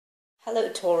Hello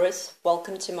Taurus,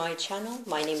 welcome to my channel.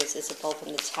 My name is Isabel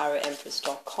from the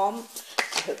TarotEmpress.com.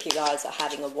 I hope you guys are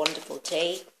having a wonderful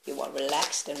day. You are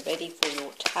relaxed and ready for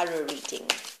your tarot reading.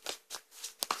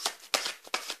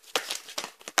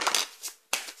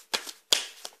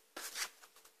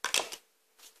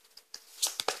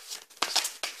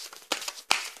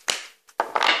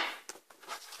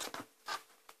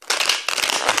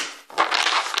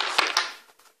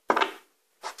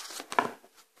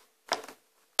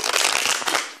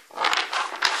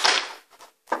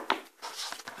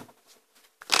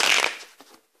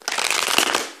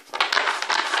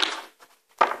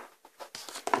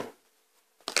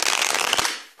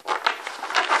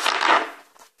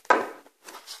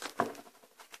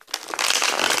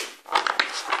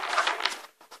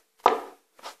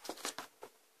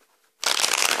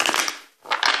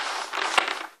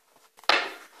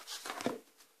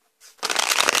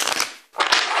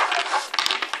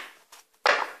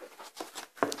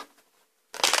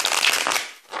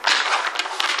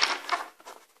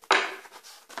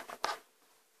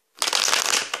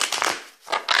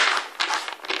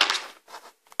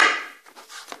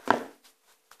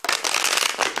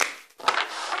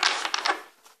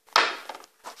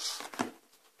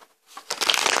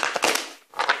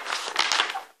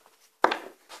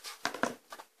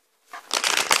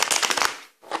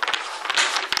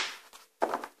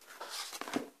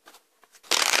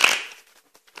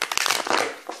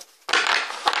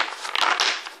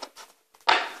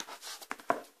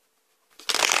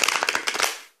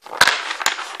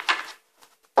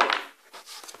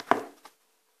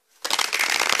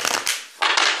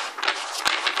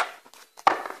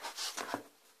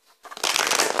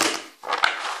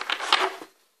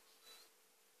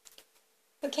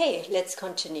 Okay, let's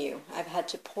continue. I've had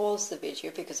to pause the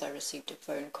video because I received a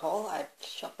phone call. I've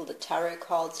shuffled the tarot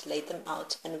cards, laid them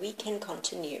out, and we can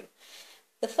continue.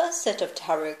 The first set of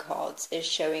tarot cards is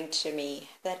showing to me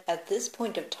that at this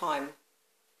point of time,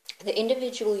 the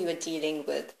individual you are dealing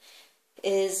with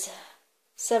is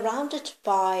surrounded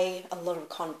by a lot of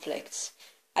conflicts.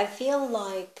 I feel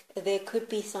like there could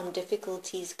be some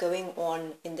difficulties going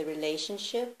on in the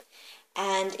relationship,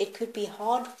 and it could be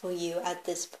hard for you at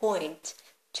this point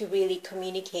to really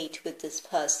communicate with this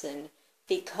person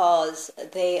because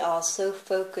they are so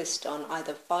focused on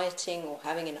either fighting or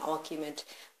having an argument.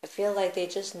 I feel like they're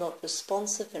just not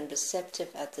responsive and receptive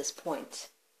at this point.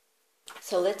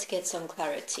 So let's get some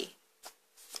clarity.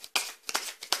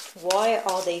 Why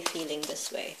are they feeling this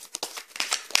way?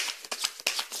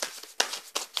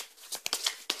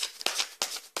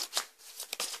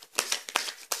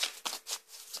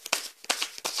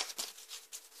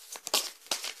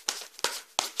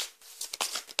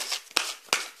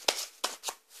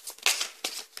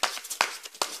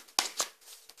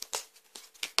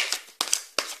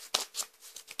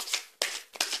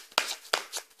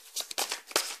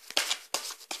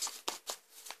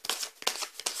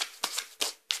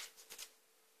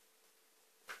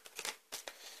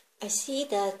 I see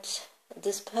that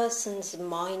this person's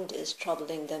mind is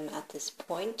troubling them at this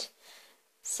point.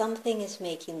 Something is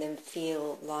making them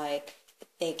feel like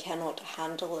they cannot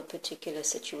handle a particular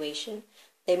situation.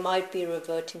 They might be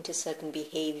reverting to certain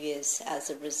behaviors as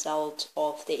a result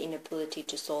of their inability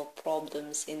to solve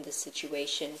problems in the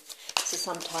situation. So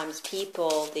sometimes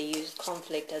people, they use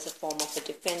conflict as a form of a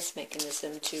defense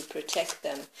mechanism to protect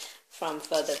them from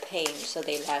further pain, so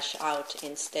they lash out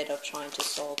instead of trying to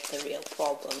solve the real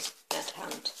problem at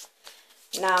hand.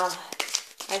 Now,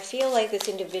 I feel like this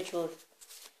individual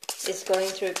is going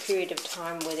through a period of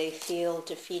time where they feel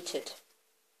defeated.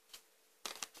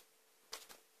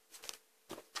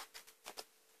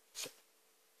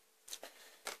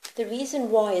 The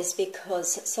reason why is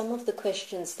because some of the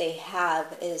questions they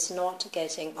have is not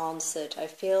getting answered. I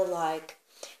feel like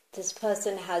this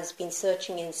person has been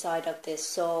searching inside of their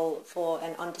soul for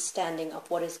an understanding of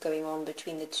what is going on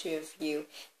between the two of you.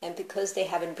 And because they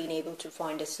haven't been able to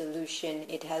find a solution,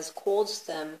 it has caused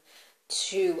them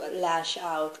to lash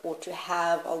out or to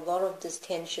have a lot of this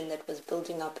tension that was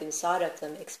building up inside of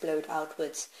them explode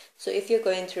outwards. So if you're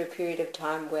going through a period of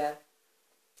time where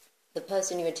the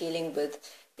person you're dealing with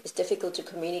is difficult to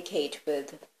communicate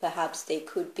with, perhaps they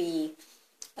could be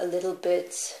a little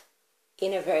bit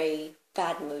in a very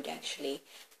bad mood actually,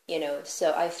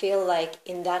 so I feel like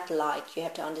in that light you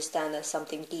have to understand that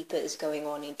something deeper is going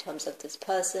on in terms of this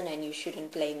person, and you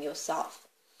shouldn't blame yourself.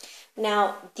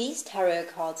 Now, these tarot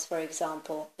cards, for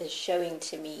example, is showing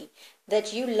to me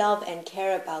that you love and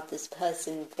care about this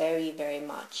person very, very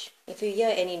much. If you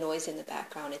hear any noise in the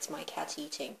background, it's my cat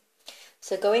eating.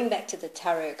 So going back to the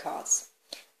tarot cards,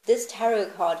 this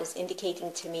tarot card is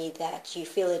indicating to me that you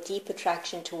feel a deep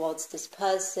attraction towards this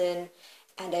person,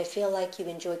 and I feel like you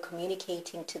enjoy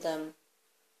communicating to them.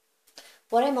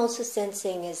 What I'm also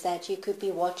sensing is that you could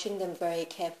be watching them very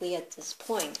carefully at this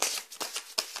point,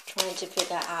 trying to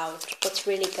figure out what's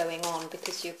really going on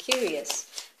because you're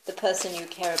curious. The person you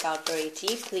care about very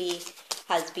deeply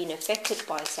has been affected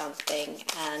by something,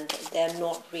 and they're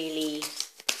not really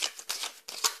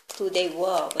who they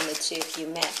were when the two of you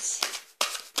met.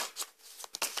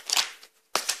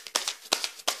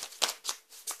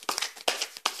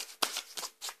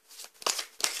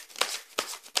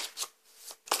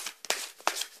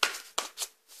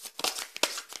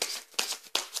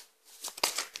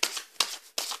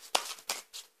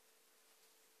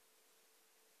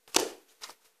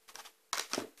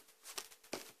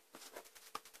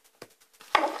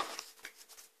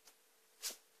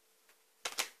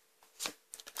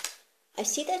 I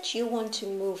see that you want to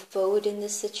move forward in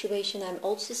this situation. I'm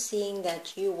also seeing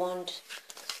that you want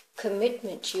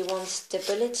commitment, you want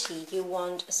stability, you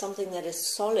want something that is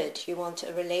solid, you want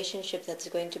a relationship that's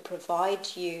going to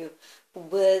provide you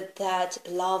with that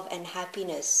love and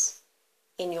happiness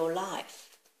in your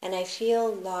life. And I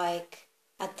feel like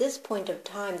at this point of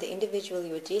time, the individual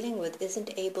you're dealing with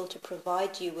isn't able to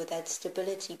provide you with that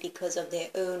stability because of their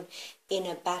own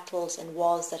inner battles and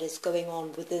wars that is going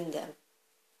on within them.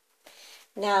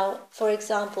 Now, for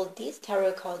example, these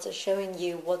tarot cards are showing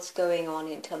you what's going on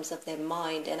in terms of their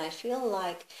mind, and I feel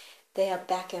like they are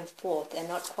back and forth. They're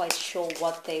not quite sure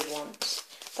what they want.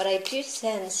 But I do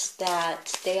sense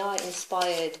that they are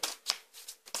inspired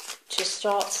to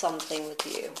start something with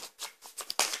you.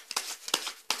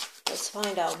 Let's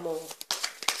find out more.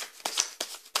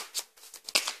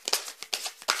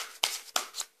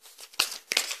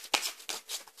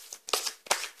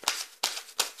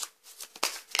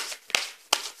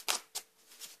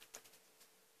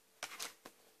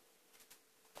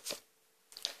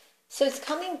 So it's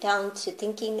coming down to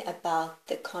thinking about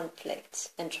the conflict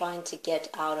and trying to get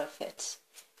out of it.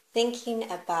 Thinking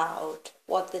about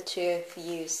what the two of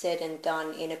you said and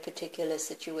done in a particular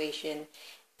situation,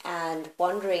 and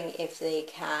wondering if they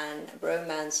can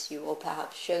romance you or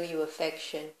perhaps show you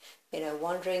affection.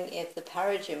 Wondering if the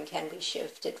paradigm can be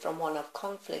shifted from one of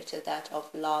conflict to that of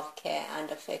love, care,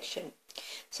 and affection.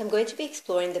 So I'm going to be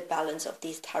exploring the balance of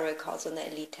these tarot cards on the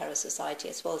Elite Tarot Society,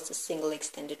 as well as a single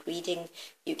extended reading.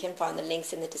 You can find the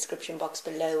links in the description box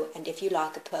below, and if you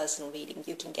like a personal reading,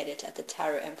 you can get it at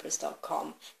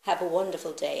thetarotempress.com. Have a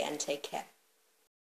wonderful day and take care.